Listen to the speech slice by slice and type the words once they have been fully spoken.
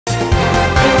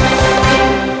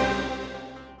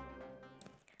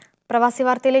പ്രവാസി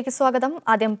വാർത്തയിലേക്ക് സ്വാഗതം.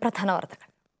 ആദ്യം പ്രധാന വാർത്തകൾ.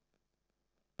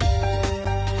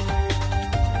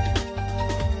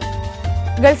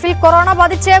 ഗൾഫിൽ കൊറോണ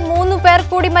ബാധിച്ച് 3 പേർ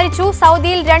കൂടി മരിച്ചു.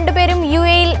 സൗദിയിൽ 2 പേരും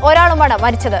UAEയിൽ ഒരാളുമാണ്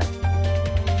മരിച്ചത്.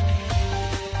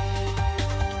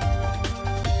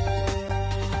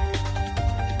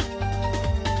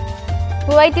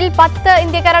 കുവൈറ്റിൽ 10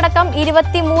 ഇന്ത്യക്കാരടക്കം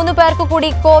 23 പേർക്ക്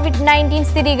കൂടി COVID-19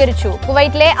 സ്ഥിരീകരിച്ചു.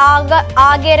 കുവൈറ്റിലെ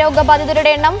ആകെ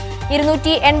രോഗബാധിതരുടെ എണ്ണം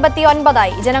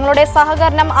 289. ജനങ്ങളുടെ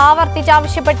സഹകരണം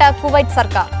ആവർത്തിച്ചാവശ്യപ്പെട്ട കുവൈറ്റ്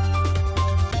സർക്കാർ.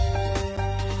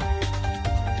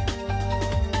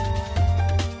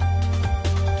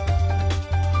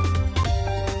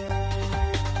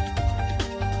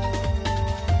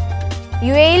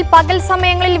 UAEയിൽ പകൽ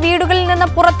സമയങ്ങളിൽ വീടുകളിൽ നിന്ന്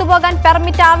പുറത്തുപോകാൻ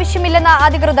പെർമിറ്റ് ആവശ്യമില്ലെന്ന്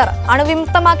അധികൃതർ.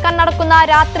 അണുവിമുക്തമാക്കാൻ നടക്കുന്ന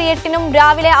രാത്രി 8-നും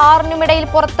രാവിലെ 6-നും ഇടയിൽ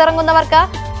പുറത്തിറങ്ങുന്നവർക്ക്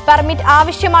പെർമിറ്റ്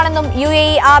ആവശ്യമാണെന്നും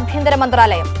UAE ആഭ്യന്തര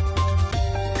മന്ത്രാലയം.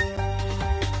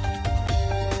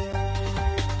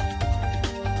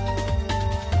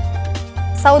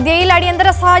 സൗദിയിൽ അടിയന്തര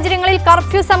സാഹചര്യങ്ങളിൽ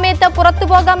കർഫ്യൂ സമയത്ത്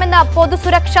പുറത്തുപോകാമെന്ന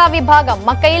പൊതുസുരക്ഷാ വിഭാഗം.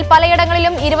 മക്കയിൽ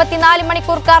പലയിടങ്ങളിലും 24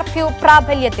 മണിക്കൂർ കർഫ്യൂ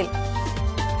പ്രാബല്യത്തിൽ.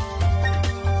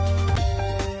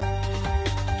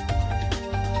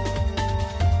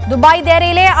 ദുബായ്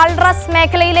ദേരയിലെ അൾറസ്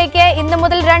മേഖലയിലേക്ക് ഇന്നു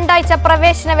മുതൽ 2 ആഴ്ച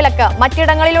പ്രവേശന വിലക്ക്.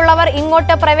 മറ്റിടങ്ങളിലുള്ളവർ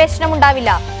ഇങ്ങോട്ട്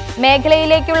പ്രവേശനമുണ്ടാവില്ല.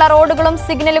 മേഖലയിലേക്കുള്ള റോഡുകളും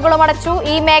സിഗ്നലുകളും അടച്ചു.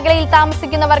 ഈ മേഖലയിൽ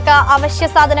താമസിക്കുന്നവർക്ക് അവശ്യ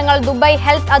സാധനങ്ങൾ ദുബായ്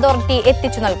ഹെൽത്ത് അതോറിറ്റി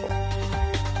എത്തിച്ചു നൽകും.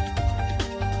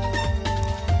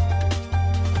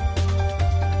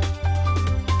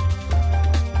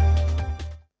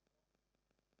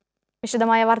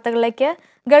 വിശദമായ വാർത്തകളിലേക്ക്.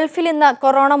 ഗൾഫിൽ ഇന്ന്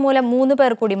കൊറോണ മൂലം 3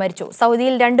 പേർ കൂടി മരിച്ചു.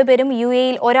 സൗദിയിൽ 2 പേരും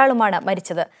UAEയിൽ ഒരാളുമാണ്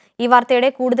മരിച്ചത്. ഈ വാർത്തയുടെ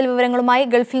കൂടുതൽ വിവരങ്ങളുമായി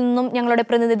ഗൾഫിൽ നിന്നും ഞങ്ങളുടെ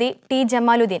പ്രതിനിധി T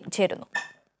ജമാലുദ്ദീൻ ചേരുന്നു.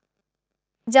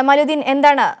 ജമാലുദ്ദീൻ,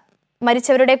 എന്താണ്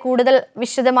മരിച്ചവരുടെ കൂടുതൽ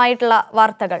വിശദമായിട്ടുള്ള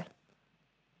വാർത്തകൾ?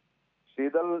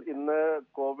 ശീതൽ, ഇന്ന്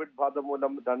കോവിഡ് ബാധ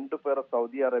മൂലം 2 പേർ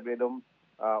സൗദി അറേബ്യയിലും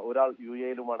ഒരാൾ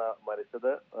UAEയിലുമാണ്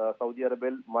മരിച്ചത്. സൗദി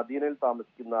അറേബ്യയിൽ മദീനയിൽ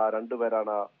താമസിക്കുന്ന 2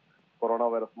 പേരാണ് കൊറോണ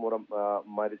വൈറസ് മൂലം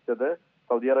മരിച്ചത്.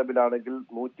 സൗദി അറേബ്യയിലാണെങ്കിൽ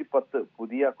 110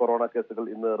 പുതിയ കൊറോണ കേസുകൾ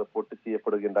ഇന്ന് റിപ്പോർട്ട്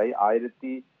ചെയ്യപ്പെടുകയുണ്ടായി.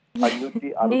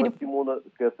 1563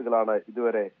 കേസുകളാണ്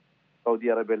ഇതുവരെ സൗദി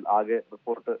അറേബ്യയിൽ ആകെ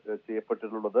റിപ്പോർട്ട്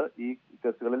ചെയ്യപ്പെട്ടിട്ടുള്ളത്. ഈ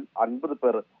കേസുകളിൽ 50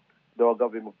 പേർ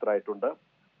രോഗവിമുക്തരായിട്ടുണ്ട്.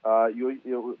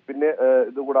 പിന്നെ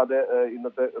ഇതുകൂടാതെ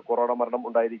ഇന്നത്തെ കൊറോണ മരണം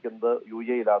ഉണ്ടായിരിക്കുന്നത്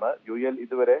UAEയിലാണ്. UAEയിൽ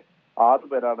ഇതുവരെ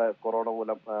 6 പേരാണ് കൊറോണ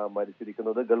മൂലം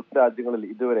മരിച്ചിരിക്കുന്നത്. ഗൾഫ് രാജ്യങ്ങളിൽ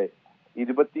ഇതുവരെ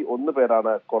 21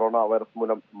 പേരാണ് കൊറോണ വൈറസ്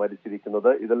മൂലം മരിച്ചിരിക്കുന്നത്.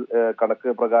 ഇതിൽ കണക്ക്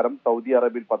പ്രകാരം സൗദി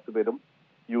അറേബ്യയിൽ 10 പേരും,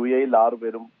 UAEയിൽ 6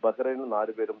 പേരും, ബഹ്റൈനിൽ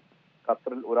 4 പേരും,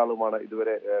 ഖത്തറിൽ ഒരാളുമാണ്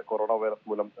ഇതുവരെ കൊറോണ വൈറസ്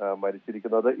മൂലം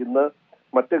മരിച്ചിരിക്കുന്നത്. ഇന്ന്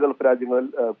മറ്റ് ഗൾഫ് രാജ്യങ്ങളിൽ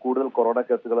കൂടുതൽ കൊറോണ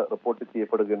കേസുകൾ റിപ്പോർട്ട്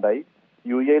ചെയ്യപ്പെടുകയുണ്ടായി.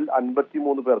 UAEയിൽ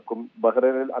 53 പേർക്കും,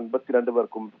 ബഹ്റൈനിൽ 52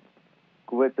 പേർക്കും,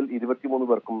 കുവൈത്തിൽ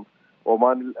 23 പേർക്കും,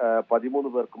 ഒമാനിൽ 13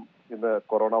 പേർക്കും ഇന്ന്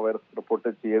കൊറോണ വൈറസ് റിപ്പോർട്ട്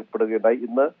ചെയ്യപ്പെടുകയുണ്ടായി.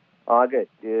 ഇന്ന് ആകെ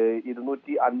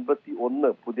 251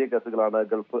 പുതിയ കേസുകളാണ്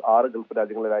 6 ഗൾഫ്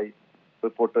രാജ്യങ്ങളിലായി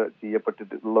റിപ്പോർട്ട്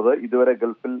ചെയ്യപ്പെട്ടിട്ടുള്ളത്. ഇതുവരെ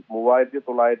ഗൾഫിൽ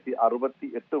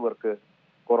 3968 പേർക്ക്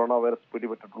കൊറോണ വൈറസ്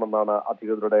പിടിപെട്ടിട്ടുണ്ടെന്നാണ്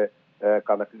അധികൃതരുടെ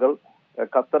കണക്കുകൾ.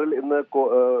 ഖത്തറിൽ ഇന്ന്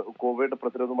കോവിഡ്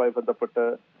പ്രതിരോധവുമായി ബന്ധപ്പെട്ട്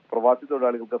പ്രവാസി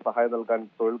തൊഴിലാളികൾക്ക് സഹായം നൽകാൻ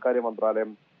തൊഴിൽകാര്യ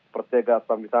മന്ത്രാലയം പ്രത്യേക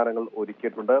സംവിധാനങ്ങൾ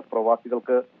ഒരുക്കിയിട്ടുണ്ട്.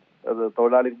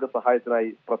 തൊഴിലാളികൾക്ക്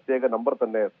സഹായത്തിനായി പ്രത്യേക നമ്പർ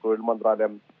തന്നെ തൊഴിൽ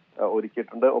മന്ത്രാലയം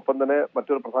ഒരുക്കിയിട്ടുണ്ട്. ഒപ്പം തന്നെ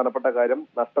മറ്റൊരു പ്രധാനപ്പെട്ട കാര്യം,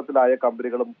 നഷ്ടത്തിലായ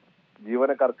കമ്പനികളും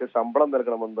ജീവനക്കാർക്ക് ശമ്പളം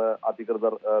നൽകണമെന്ന്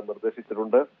അധികൃതർ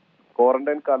നിർദ്ദേശിച്ചിട്ടുണ്ട്.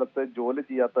 ക്വാറന്റൈൻ കാലത്ത് ജോലി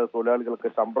ചെയ്യാത്ത തൊഴിലാളികൾക്ക്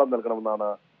ശമ്പളം നൽകണമെന്നാണ്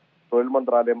തൊഴിൽ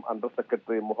മന്ത്രാലയം അണ്ടർ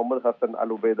സെക്രട്ടറി മുഹമ്മദ് ഹസൻ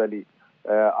അൽ ഉബൈദ് അലി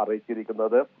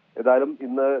അറിയിച്ചിരിക്കുന്നത്. ഏതായാലും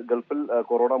ഇന്ന് ഗൾഫിൽ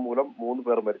കൊറോണ മൂലം 3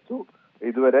 പേർ മരിച്ചു.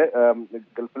 ഇതുവരെ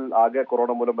ഗൾഫിൽ ആകെ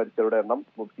കൊറോണ മൂലം മരിച്ചവരുടെ എണ്ണം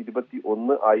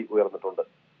 121 ആയി ഉയർന്നിട്ടുണ്ട്.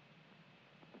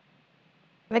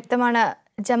 വ്യക്തമാണ്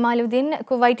ജമാലുദ്ദീൻ.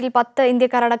 കുവൈറ്റിൽ 10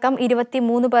 ഇന്ത്യക്കാരടക്കം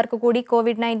 23 പേർക്ക് കൂടി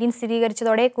COVID-19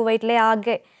 സ്ഥിരീകരിച്ചതോടെ കുവൈറ്റിലെ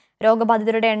ആകെ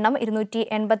രോഗബാധിതരുടെ എണ്ണം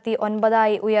 289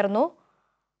 ആയി ഉയർന്നു.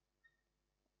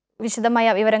 വിശദമായ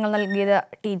വിവരങ്ങൾ നൽകിയത്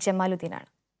T ജമാലുദ്ദീനാണ്.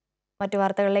 മറ്റു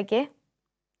വാർത്തകളിലേക്ക്.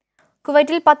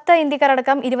 കുവൈറ്റിൽ 10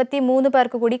 ഇന്ത്യക്കാരടക്കം 23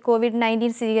 പേർക്ക് കൂടി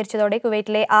COVID-19 സ്ഥിരീകരിച്ചതോടെ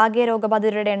കുവൈറ്റിലെ ആകെ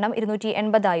രോഗബാധിതരുടെ എണ്ണം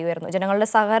 280 ആയി ഉയർന്നു. ജനങ്ങളുടെ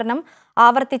സഹകരണം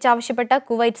ആവർത്തിച്ചാവശ്യപ്പെട്ട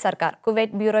കുവൈറ്റ് സർക്കാർ.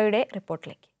 കുവൈറ്റ് ബ്യൂറോയുടെ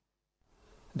റിപ്പോർട്ടിലേക്ക്.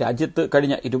 രാജ്യത്ത്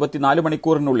കഴിഞ്ഞ 24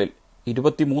 മണിക്കൂറിനുള്ളിൽ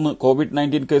 23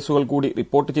 COVID-19 കേസുകൾ കൂടി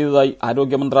റിപ്പോർട്ട് ചെയ്തതായി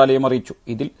ആരോഗ്യ മന്ത്രാലയം അറിയിച്ചു.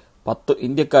 ഇതിൽ 10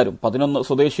 ഇന്ത്യക്കാരും 11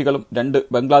 സ്വദേശികളും 2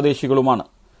 ബംഗ്ലാദേശികളുമാണ്.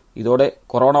 ഇതോടെ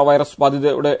കൊറോണ വൈറസ്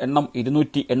ബാധിതരുടെ എണ്ണം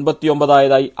 289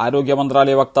 ആയതായി ആരോഗ്യ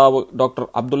മന്ത്രാലയ വക്താവ് ഡോക്ടർ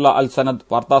അബ്ദുള്ള അൽ സനദ്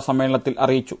വാർത്താസമ്മേളനത്തിൽ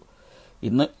അറിയിച്ചു.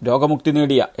 ഇന്ന് രോഗമുക്തി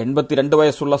നേടിയ 82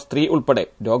 വയസ്സുള്ള സ്ത്രീ ഉൾപ്പെടെ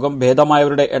രോഗം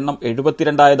ഭേദമായവരുടെ എണ്ണം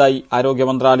 72 ആയതായി ആരോഗ്യ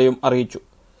മന്ത്രാലയം അറിയിച്ചു.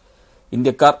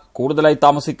 ഇന്ത്യക്കാർ കൂടുതലായി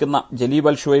താമസിക്കുന്ന ജലീബ്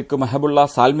അൽ ഷുവൈക്ക്, മെഹബുള്ള,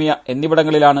 സാൽമിയ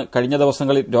എന്നിവിടങ്ങളിലാണ് കഴിഞ്ഞ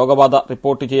ദിവസങ്ങളിൽ രോഗബാധ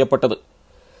റിപ്പോർട്ട് ചെയ്യപ്പെട്ടത്.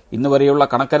 ഇന്നുവരെയുള്ള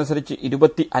കണക്കനുസരിച്ച്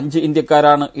 25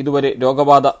 ഇന്ത്യക്കാരാണ് ഇതുവരെ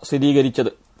രോഗബാധ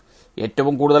സ്ഥിരീകരിച്ചത്.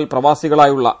 ഏറ്റവും കൂടുതൽ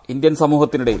പ്രവാസികളായുള്ള ഇന്ത്യൻ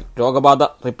സമൂഹത്തിനിടയിൽ രോഗബാധ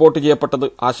റിപ്പോർട്ട് ചെയ്യപ്പെട്ടത്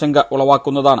ആശങ്ക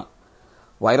ഉളവാക്കുന്നതാണ്.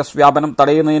 വൈറസ് വ്യാപനം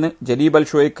തടയുന്നതിന് ജലീബ് അൽ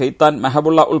ഷുവൈക്ക്, ഖൈത്താൻ,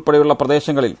 മെഹബുള്ള ഉൾപ്പെടെയുള്ള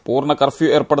പ്രദേശങ്ങളിൽ പൂർണ്ണ കർഫ്യൂ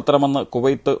ഏർപ്പെടുത്തണമെന്ന്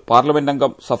കുവൈത്ത് പാർലമെന്റ്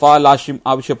അംഗം സഫ അൽ ഹാഷിം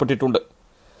ആവശ്യപ്പെട്ടിട്ടുണ്ട്.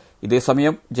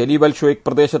 ഇതേസമയം ജലീബ് അൽ ഷുവൈക്ക്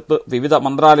പ്രദേശത്ത് വിവിധ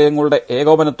മന്ത്രാലയങ്ങളുടെ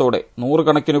ഏകോപനത്തോടെ 100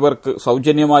 കണക്കിന് പേർക്ക്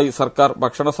സൌജന്യമായി സർക്കാർ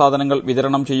ഭക്ഷണ സാധനങ്ങൾ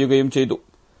വിതരണം ചെയ്യുകയും ചെയ്തു.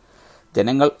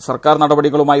 ജനങ്ങൾ സർക്കാർ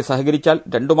നടപടികളുമായി സഹകരിച്ചാൽ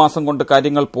 2 മാസം കൊണ്ട്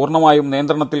കാര്യങ്ങൾ പൂർണ്ണമായും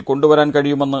നിയന്ത്രണത്തിൽ കൊണ്ടുവരാൻ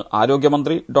കഴിയുമെന്ന്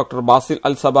ആരോഗ്യമന്ത്രി ഡോക്ടർ ബാസിൽ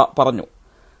അൽ സബ പറഞ്ഞു.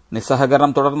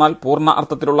 നിസ്സഹകരണം തുടർന്നാൽ പൂർണ്ണ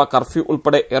അർത്ഥത്തിലുള്ള കർഫ്യൂ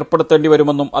ഉൾപ്പെടെ ഏർപ്പെടുത്തേണ്ടി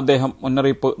വരുമെന്നും അദ്ദേഹം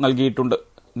മുന്നറിയിപ്പ് നൽകിയിട്ടുണ്ട്.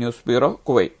 News bureau,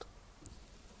 Kuwait.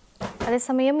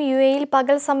 അതേസമയം UAE-യിൽ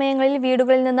പകൽ സമയങ്ങളിൽ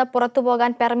വീടുകളിൽ നിന്ന്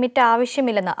പുറത്തുപോകാൻ പെർമിറ്റ്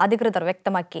ആവശ്യമില്ലെന്ന് അധികൃതർ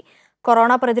വ്യക്തമാക്കി.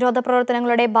 കൊറോണ പ്രതിരോധ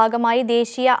പ്രവർത്തനങ്ങളുടെ ഭാഗമായി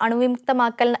ദേശീയ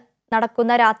അണുവിമുക്തമാക്കൽ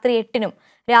നടക്കുന്ന രാത്രി 8-നും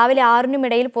രാവിലെ 6-നും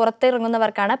ഇടയിൽ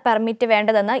പുറത്തിറങ്ങുന്നവർക്കാണ് പെർമിറ്റ്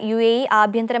വേണ്ടതെന്ന് UAE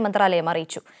ആഭ്യന്തര മന്ത്രാലയം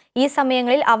അറിയിച്ചു. ഈ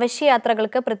സമയങ്ങളിൽ അവശ്യ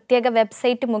യാത്രകൾക്ക് പ്രത്യേക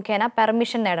വെബ്സൈറ്റ് മുഖേന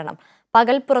പെർമിഷൻ നേടണം.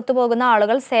 പകൽ പുറത്തുപോകുന്ന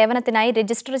ആളുകൾ സേവനത്തിനായി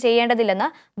രജിസ്റ്റർ ചെയ്യേണ്ടതില്ലെന്ന്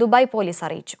ദുബായ് പോലീസ്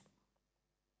അറിയിച്ചു.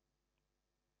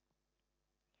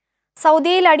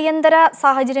 സൗദിയിൽ അടിയന്തര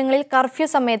സാഹചര്യങ്ങളിൽ കർഫ്യൂ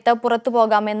സമയത്ത്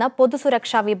പുറത്തുപോകാമെന്ന്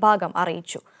പൊതുസുരക്ഷാ വിഭാഗം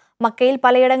അറിയിച്ചു. മക്കയിൽ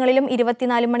പലയിടങ്ങളിലും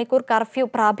 24 മണിക്കൂർ കർഫ്യൂ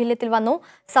പ്രാബല്യത്തിൽ വന്നു.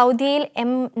 സൗദിയിൽ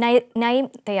നൈം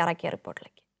തയ്യാറാക്കിയ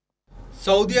റിപ്പോർട്ടിലേക്ക്.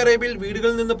 സൗദി അറേബ്യയിൽ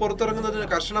വീടുകളിൽ നിന്ന് പുറത്തിറങ്ങുന്നതിന്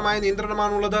കർശനമായ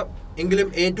നിയന്ത്രണമാണുള്ളത്. എങ്കിലും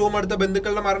ഏറ്റവും അടുത്ത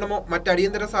ബന്ധുക്കളുടെ മരണമോ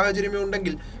മറ്റടിയന്തര സാഹചര്യമോ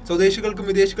ഉണ്ടെങ്കിൽ സ്വദേശികൾക്കും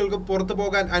വിദേശികൾക്കും പുറത്തു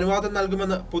പോകാൻ അനുവാദം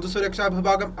നൽകുമെന്ന് പൊതുസുരക്ഷാ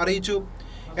വിഭാഗം അറിയിച്ചു.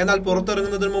 എന്നാൽ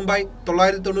പുറത്തിറങ്ങുന്നതിന് മുമ്പായി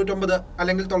 999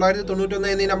 അല്ലെങ്കിൽ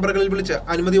 991 എന്നീ നമ്പറുകളിൽ വിളിച്ച്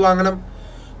അനുമതി വാങ്ങണം.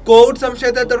 കോവിഡ്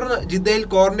സംശയത്തെ തുടർന്ന് ജിദ്ദയിൽ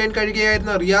ക്വാറന്റൈൻ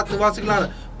കഴിയുകയായിരുന്ന റിയാദ് നിവാസികളാണ്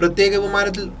പ്രത്യേക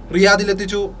വിമാനത്തിൽ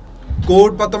റിയാദിലെത്തിച്ചു.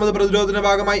 കോവിഡ്-19 പ്രതിരോധത്തിന്റെ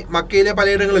ഭാഗമായി മക്കയിലെ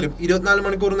പലയിടങ്ങളിലും 24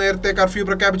 മണിക്കൂർ നേരത്തെ കർഫ്യൂ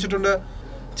പ്രഖ്യാപിച്ചിട്ടുണ്ട്.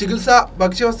 ചികിത്സ,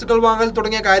 ഭക്ഷ്യവസ്തുക്കൾ വാങ്ങൽ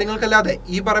തുടങ്ങിയ കാര്യങ്ങൾക്കല്ലാതെ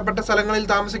ഈ പറയപ്പെട്ട സ്ഥലങ്ങളിൽ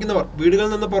താമസിക്കുന്നവർ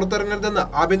വീടുകളിൽ നിന്ന് പുറത്തിറങ്ങരുതെന്ന്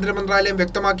ആഭ്യന്തര മന്ത്രാലയം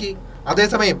വ്യക്തമാക്കി.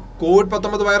 അതേസമയം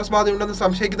കോവിഡ്-19 വൈറസ് ബാധയുണ്ടെന്ന്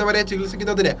സംശയിക്കുന്നവരെ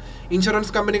ചികിത്സിക്കുന്നതിന്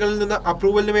ഇൻഷുറൻസ് കമ്പനികളിൽ നിന്ന്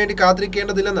അപ്രൂവലിന് വേണ്ടി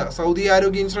കാത്തിരിക്കേണ്ടതില്ലെന്ന് സൗദി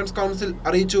ആരോഗ്യ ഇൻഷുറൻസ് കൌൺസിൽ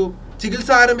അറിയിച്ചു.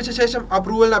 ചികിത്സ ആരംഭിച്ച ശേഷം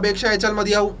അപ്രൂവലിന് അപേക്ഷ അയച്ചാൽ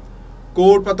മതിയാവും.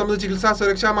 കോവിഡ്-19 ചികിത്സാ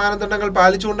സുരക്ഷാ മാനദണ്ഡങ്ങൾ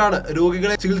പാലിച്ചുകൊണ്ടാണ്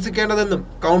രോഗികളെ ചികിത്സിക്കേണ്ടതെന്നും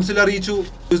കൌൺസിൽ അറിയിച്ചു.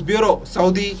 News bureau,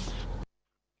 Saudi.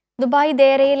 ദുബായ്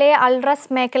ദേരയിലെ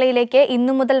അൽറസ് മേഖലയിലേക്ക്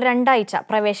ഇന്നു മുതൽ 2 ആഴ്ച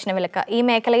പ്രവേശന വിലക്ക്. ഈ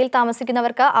മേഖലയിൽ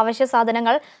താമസിക്കുന്നവർക്ക് അവശ്യ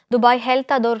സാധനങ്ങൾ ദുബായ്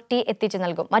ഹെൽത്ത് അതോറിറ്റി എത്തിച്ചു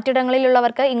നൽകും.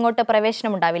 മറ്റിടങ്ങളിലുള്ളവർക്ക് ഇങ്ങോട്ട്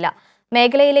പ്രവേശനമുണ്ടാവില്ല.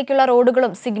 മേഖലയിലേക്കുള്ള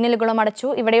റോഡുകളും സിഗ്നലുകളും അടച്ചു.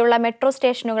 ഇവിടെയുള്ള മെട്രോ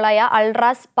സ്റ്റേഷനുകളായ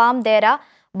അൽറാസ്, പാം ദേര,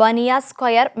 ബനിയ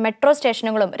സ്ക്വയർ മെട്രോ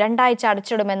സ്റ്റേഷനുകളും 2 ആഴ്ച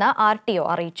അടച്ചിടുമെന്ന് RTO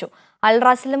അറിയിച്ചു.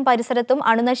 അൽറാസിലും പരിസരത്തും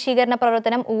അണുനശീകരണ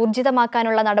പ്രവർത്തനം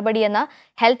ഊർജിതമാക്കാനുള്ള നടപടിയെന്ന്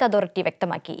ഹെൽത്ത് അതോറിറ്റി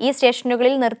വ്യക്തമാക്കി. ഈ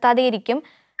സ്റ്റേഷനുകളിൽ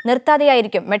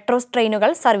നിർത്താതെയായിരിക്കും മെട്രോ ട്രെയിനുകൾ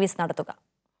സർവീസ് നടത്തുക.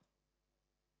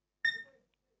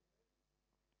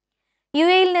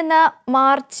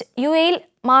 UAE-യിൽ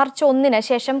മാർച്ച് 1-ന്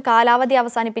ശേഷം കാലാവധി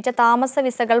അവസാനിപ്പിച്ച താമസ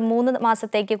വിസകൾ 3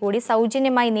 മാസത്തേക്ക് കൂടി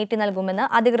സൗജന്യമായി നീട്ടി നൽകുമെന്ന്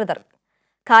അധികൃതർ.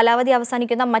 കാലാവധി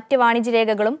അവസാനിക്കുന്ന മറ്റ് വാണിജ്യ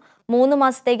രേഖകളും 3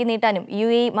 മാസത്തേക്ക് നീട്ടാനും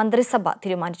UAE മന്ത്രിസഭ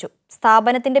തീരുമാനിച്ചു.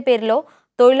 സ്ഥാപനത്തിന്റെ പേരിലോ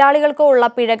തൊഴിലാളികൾക്കോ ഉള്ള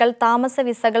പിഴകൾ താമസ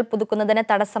വിസകൾ പുതുക്കുന്നതിന്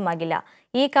തടസ്സമാകില്ല.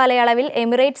 ഈ കാലയളവിൽ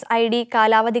എമിറേറ്റ്സ് ID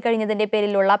കാലാവധി കഴിഞ്ഞതിന്റെ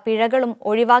പേരിലുള്ള പിഴകളും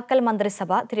ഒഴിവാക്കൽ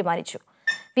മന്ത്രിസഭ തീരുമാനിച്ചു.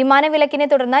 വിമാനവിലക്കിനെ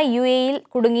തുടർന്ന് UAE-യിൽ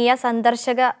കുടുങ്ങിയ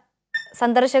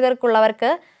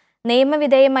സന്ദർശകർക്കുള്ളവർക്ക്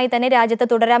നിയമവിധേയമായി തന്നെ രാജ്യത്ത്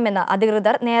തുടരാമെന്ന്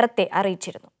അധികൃതർ നേരത്തെ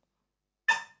അറിയിച്ചിരുന്നു.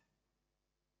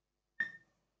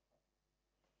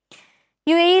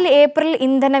 UAE-യിൽ ഏപ്രിൽ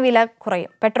ഇന്ധനവില കുറയും.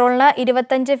 പെട്രോളിന്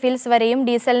 25 ഫിൽസ് വരെയും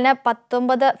ഡീസലിന്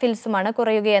 19 ഫിൽസുമാണ്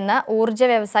കുറയുകയെന്ന് ഊർജ്ജ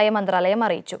വ്യവസായ മന്ത്രാലയം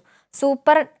അറിയിച്ചു.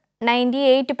 സൂപ്പർ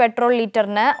 98 പെട്രോൾ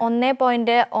ലിറ്ററിന്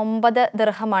 1.9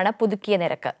 ദിർഹമാണ് പുതുക്കിയ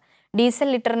നിരക്ക്. ഡീസൽ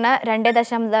ലിറ്ററിന്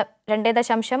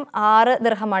 2.6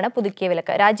 ദിർഹമാണ് പുതുക്കിയ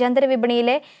വിലക്ക്. രാജ്യാന്തര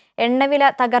വിപണിയിലെ എണ്ണവില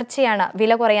തകർച്ചയാണ്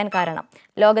വില കുറയാൻ കാരണം.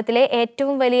 ലോകത്തിലെ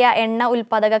ഏറ്റവും വലിയ എണ്ണ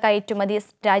ഉൽപ്പാദക കയറ്റുമതി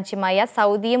രാജ്യമായ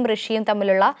സൗദിയും റഷ്യയും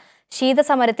തമ്മിലുള്ള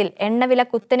ശീതസമരത്തിൽ എണ്ണവില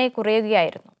കുത്തനെ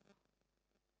കുറയുകയായിരുന്നു.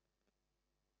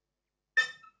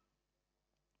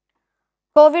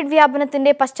 കോവിഡ്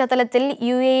വ്യാപനത്തിന്റെ പശ്ചാത്തലത്തിൽ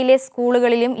UAE-യിലെ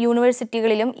സ്കൂളുകളിലും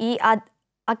യൂണിവേഴ്സിറ്റികളിലും ഈ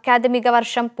അക്കാദമിക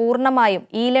വർഷം പൂർണ്ണമായും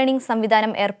ലേണിംഗ്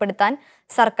സംവിധാനം ഏർപ്പെടുത്താൻ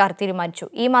സർക്കാർ തീരുമാനിച്ചു.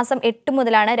 ഈ മാസം 8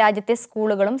 മുതലാണ് രാജ്യത്തെ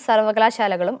സ്കൂളുകളും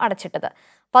സർവകലാശാലകളും അടച്ചിട്ടത്.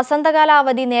 വസന്തകാല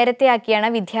അവധി നേരത്തെയാക്കിയാണ്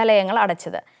വിദ്യാലയങ്ങൾ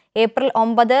അടച്ചത്. ഏപ്രിൽ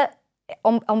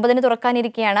 9-ന്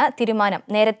തുറക്കാനിരിക്കെയാണ് തീരുമാനം.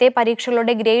 നേരത്തെ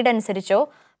പരീക്ഷകളുടെ ഗ്രേഡ് അനുസരിച്ചോ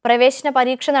പ്രവേശന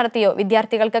പരീക്ഷ നടത്തിയോ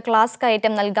വിദ്യാർത്ഥികൾക്ക് ക്ലാസ്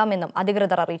കയറ്റം നൽകാമെന്നും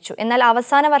അധികൃതർ അറിയിച്ചു. എന്നാൽ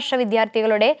അവസാന വർഷ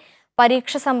വിദ്യാർത്ഥികളുടെ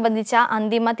പരീക്ഷ സംബന്ധിച്ച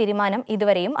അന്തിമ തീരുമാനം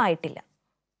ഇതുവരെയും ആയിട്ടില്ല.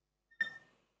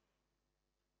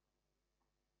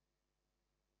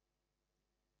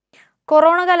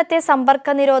 കൊറോണ കാലത്തെ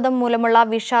സമ്പർക്ക നിരോധം മൂലമുള്ള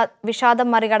വിഷാദം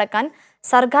മറികടക്കാൻ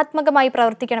സർഗാത്മകമായി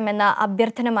പ്രവർത്തിക്കണമെന്ന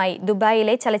അഭ്യർത്ഥനമായി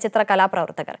ദുബായിലെ ചലച്ചിത്ര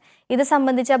കലാപ്രവർത്തകർ. ഇത്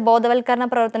സംബന്ധിച്ച ബോധവൽക്കരണ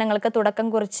പ്രവർത്തനങ്ങൾക്ക് തുടക്കം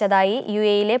കുറിച്ചതായി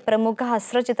യുഎയിലെ പ്രമുഖ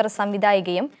ഹസ്രചിത്ര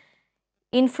സംവിധായികയും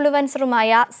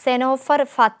ഇൻഫ്ലുവൻസറുമായ സെനോഫർ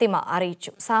ഫാത്തിമ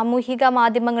അറിയിച്ചു. സാമൂഹിക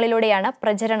മാധ്യമങ്ങളിലൂടെയാണ്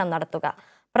പ്രചരണം നടത്തുക.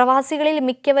 പ്രവാസികളിൽ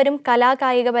മിക്കവരും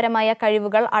കലാകായികപരമായ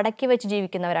കഴിവുകൾ അടക്കിവെച്ച്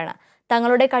ജീവിക്കുന്നവരാണ്.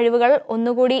 തങ്ങളുടെ കഴിവുകൾ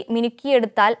ഒന്നുകൂടി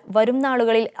മിനുക്കിയെടുത്താൽ വരും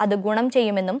നാളുകളിൽ അത് ഗുണം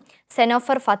ചെയ്യുമെന്നും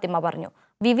സെനോഫർ ഫാത്തിമ പറഞ്ഞു.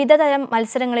 വിവിധ തരം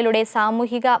മത്സരങ്ങളിലൂടെ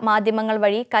സാമൂഹിക മാധ്യമങ്ങൾ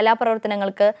വഴി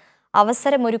കലാപ്രവർത്തനങ്ങൾക്ക്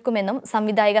അവസരമൊരുക്കുമെന്നും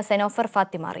സംവിധായിക സെനോഫർ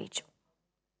ഫാത്തിമ അറിയിച്ചു.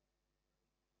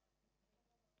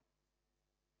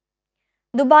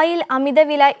 ദുബായിൽ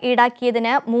അമിതവില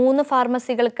ഈടാക്കിയതിന് 3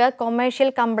 ഫാർമസികൾക്ക് commercial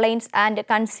compliance and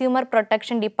consumer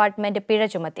protection department പിഴ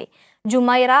ചുമത്തി.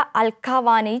 ജുമൈറ,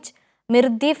 അൽഖവാനിജ്,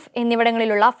 മിർദീഫ്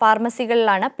എന്നിവിടങ്ങളിലുള്ള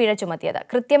ഫാർമസികളിലാണ് പിഴ ചുമത്തിയത്.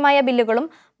 കൃത്യമായ ബില്ലുകളും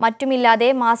മറ്റുമില്ലാതെ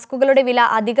മാസ്കുകളുടെ വില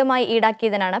അധികമായി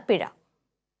ഈടാക്കിയതിനാണ് പിഴ.